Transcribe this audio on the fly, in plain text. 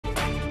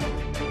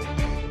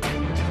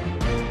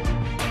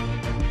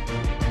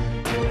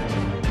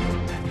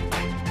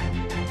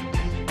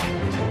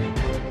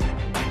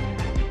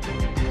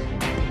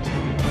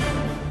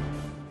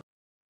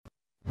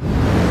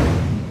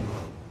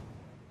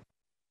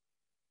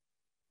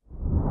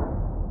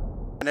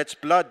And it's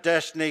Blood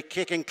Destiny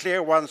kicking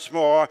clear once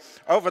more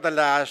over the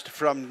last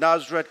from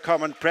Nazareth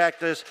Common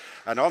Practice,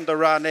 and on the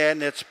run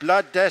in it's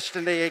Blood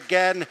Destiny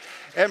again,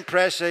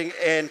 impressing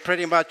in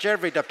pretty much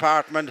every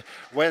department.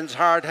 Wins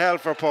hard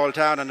held for Paul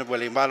Town and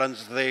Willie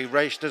Mullins. The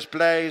race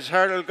displays,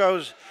 hurdle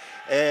goes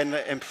in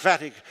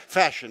emphatic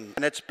fashion,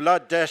 and it's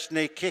Blood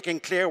Destiny kicking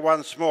clear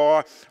once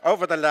more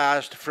over the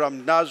last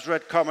from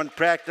Nazareth Common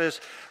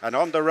Practice, and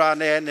on the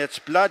run in it's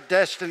Blood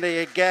Destiny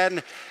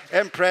again,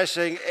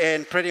 impressing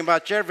in pretty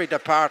much every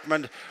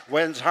department.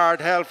 Wins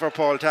hard held for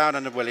Paul Town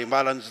and Willie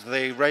Mullins.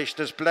 The race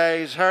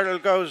displays, hurdle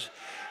goes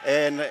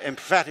in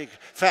emphatic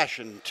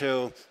fashion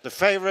to the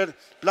favourite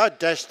Blood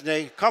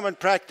Destiny Common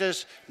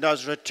Practice,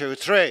 Nazareth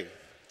 2-3.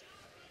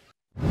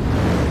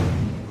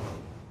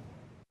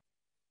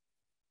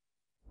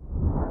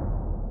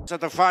 At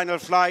the final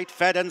flight,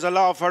 Feddens a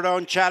law for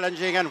own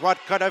challenging, and what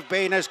could have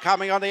been is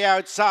coming on the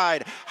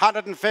outside.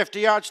 150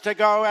 yards to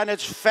go, and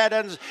it's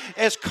Feddens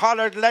is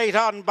collared late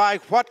on by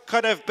what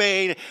could have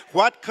been.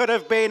 What could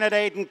have been at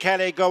Aidan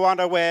Kelly go on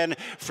to win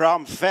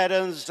from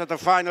Feddens at the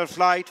final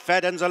flight.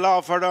 Feddens a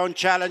law for own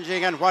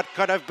challenging, and what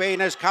could have been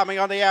is coming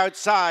on the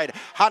outside.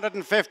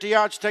 150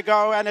 yards to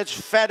go, and it's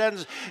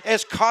Feddens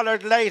is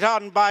collared late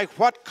on by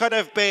what could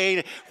have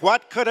been.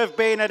 What could have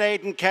been at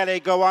Aidan Kelly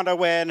go on to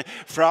win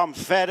from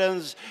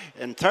Feddens.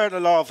 In third, a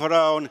law for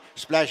own,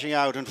 splashing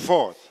out in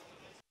fourth.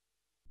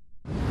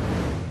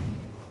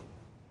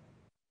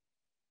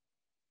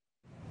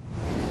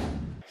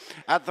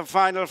 At the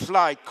final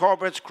flight,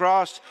 Corbett's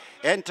Cross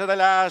into the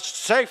last,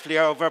 safely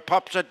over,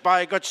 pops it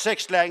by a good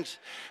 6 lengths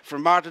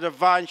from Martin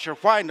Devine. Sure,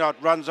 why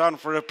not, runs on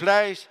for a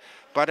place,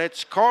 but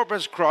it's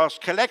Corbett's Cross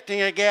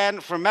collecting again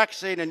from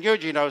Maxine and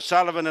Eugene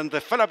O'Sullivan in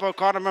the Philip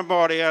O'Connor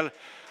Memorial.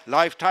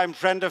 Lifetime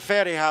friend of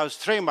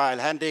Fairyhouse, 3-mile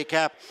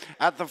handicap.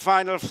 At the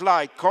final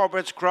flight,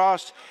 Corbett's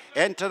Cross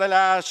into the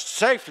last,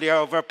 safely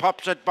over,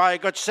 pops it by a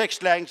good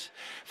 6 lengths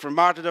from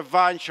Martin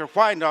Devine. Sure,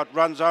 why not,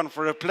 runs on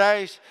for a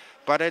place,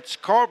 but it's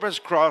Corbett's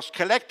Cross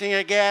collecting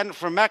again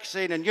from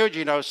Maxine and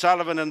Eugene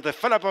O'Sullivan in the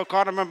Philip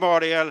O'Connor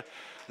Memorial.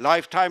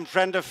 Lifetime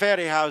friend of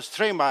Fairyhouse,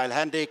 3-mile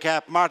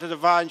handicap. Martin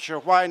Devine, sure,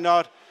 why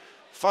not,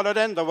 followed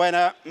in the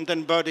winner, and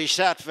then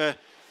Bodhisattva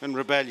and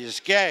Rebellious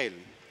Gale.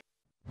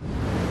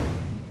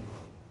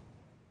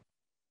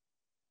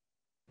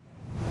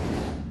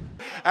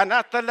 And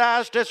at the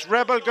last, it's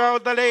Rebel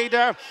Gold, the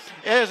leader,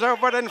 is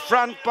over in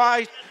front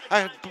by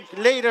a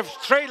lead of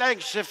 3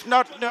 lengths, if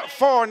not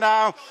 4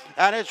 now.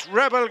 And it's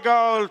Rebel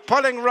Gold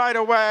pulling right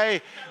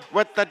away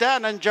with the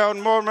Dan and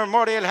Joan Moore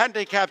Memorial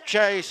Handicap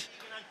Chase.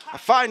 A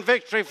fine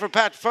victory for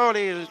Pat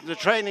Foley, the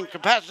training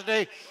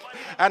capacity.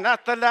 And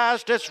at the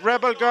last, it's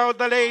Rebel Gold,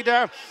 the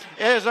leader,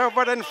 is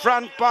over in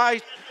front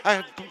by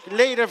a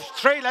lead of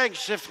 3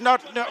 lengths, if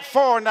not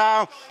 4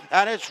 now.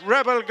 And it's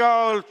Rebel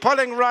Gold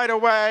pulling right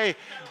away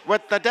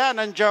with the Dan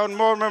and Joan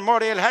Moore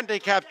Memorial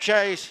Handicap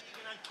Chase.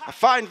 A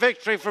fine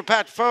victory for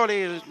Pat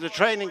Foley, the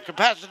training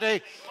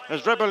capacity,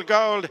 as Rebel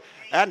Gold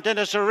and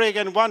Dennis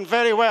O'Regan won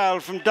very well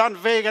from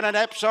Dunvegan and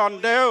Epsom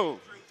Dew.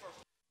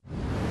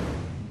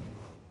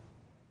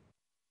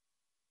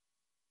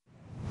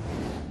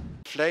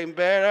 Flame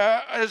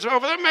Bearer is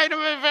over the, made a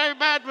very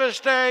bad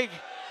mistake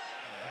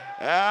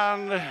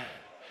and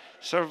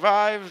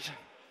survived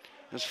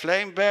as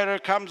Flame Bearer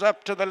comes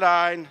up to the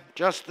line.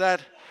 Just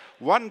that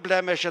one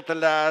blemish at the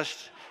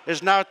last,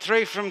 is now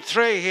 3 from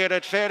 3 here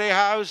at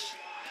Fairyhouse.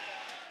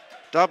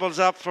 Doubles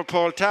up for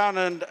Paul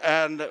Townend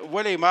and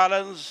Willie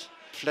Mullins.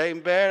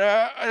 Flame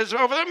Bearer is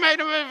over the, made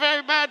a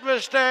very bad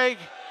mistake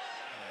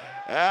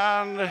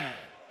and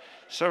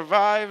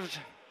survived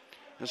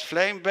as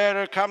Flame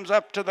Bearer comes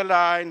up to the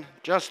line.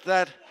 Just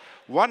that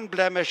one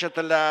blemish at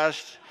the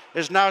last,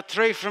 is now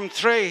 3 from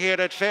 3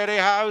 here at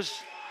Fairyhouse.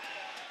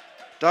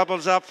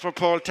 Doubles up for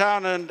Paul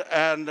Townend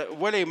and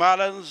Willie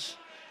Mullins,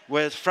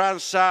 with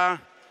Francois,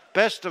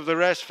 best of the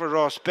rest for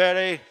Ross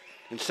Berry.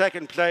 In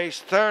second place,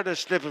 third a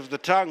slip of the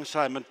tongue,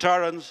 Simon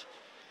Torrens,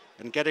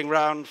 and getting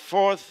round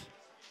fourth.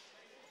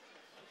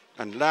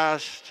 And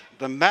last,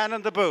 the man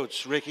in the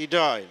boots, Ricky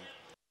Doyle.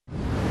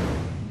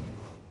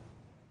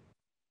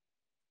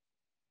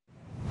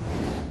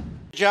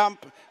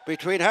 Jump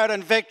between her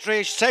and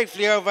Victory,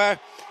 safely over,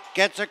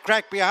 gets a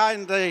crack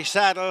behind the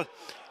saddle,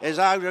 is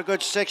out a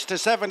good 6 to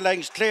 7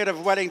 lengths clear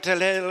of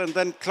Wellington Hill, and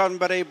then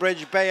Clunbury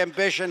Bridge, Bay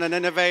Ambition and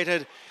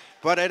Innovated,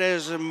 but it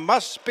is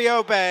Must Be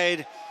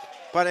Obeyed,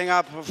 putting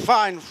up a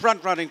fine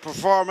front-running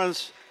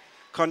performance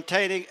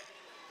containing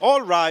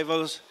all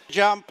rivals.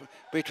 Jump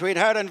between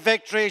her and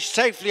Victory,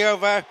 safely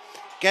over,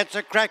 gets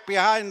a crack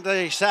behind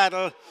the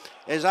saddle,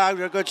 is out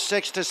a good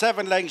 6 to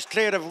 7 lengths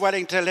clear of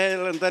Wellington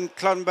Hill, and then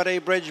Clunbury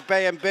Bridge,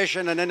 Bay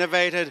Ambition and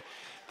Innovated,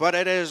 but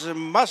it is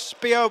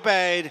Must Be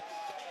Obeyed,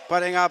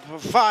 putting up a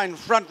fine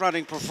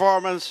front-running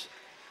performance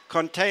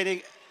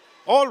containing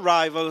all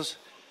rivals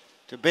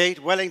to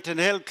beat Wellington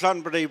Hill,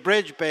 Clunbury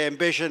Bridge, Bay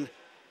Ambition,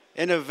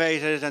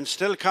 Innovated, and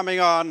still coming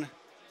on.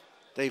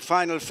 The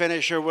final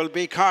finisher will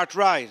be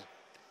Cartwright.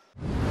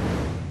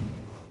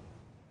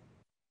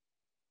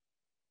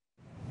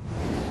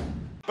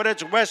 But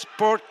it's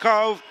Westport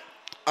Cove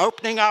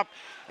opening up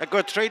a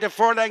good 3 to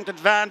 4 length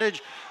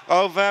advantage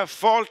over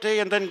Faulty,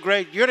 and then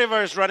Great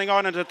Universe running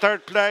on into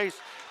third place.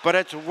 But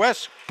it's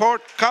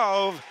Westport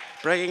Cove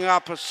bringing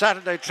up a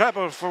Saturday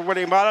treble for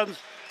Willie Mullins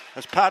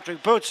as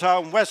Patrick Boots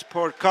home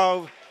Westport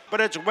Cove. But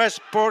it's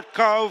Westport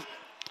Cove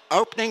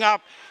opening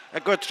up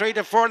a good 3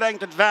 to 4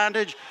 length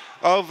advantage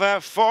over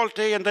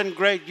Faulty, and then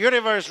Great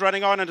Universe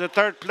running on into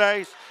third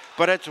place.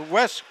 But it's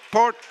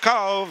Westport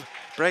Cove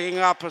bringing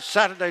up a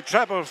Saturday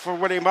treble for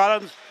Willie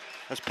Mullins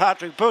as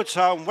Patrick Boots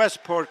home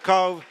Westport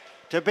Cove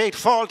to beat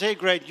Faulty,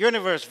 Great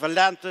Universe,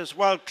 Valanthus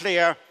well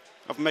clear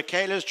of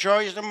Michaela's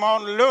Choice and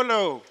Mon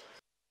Lulu.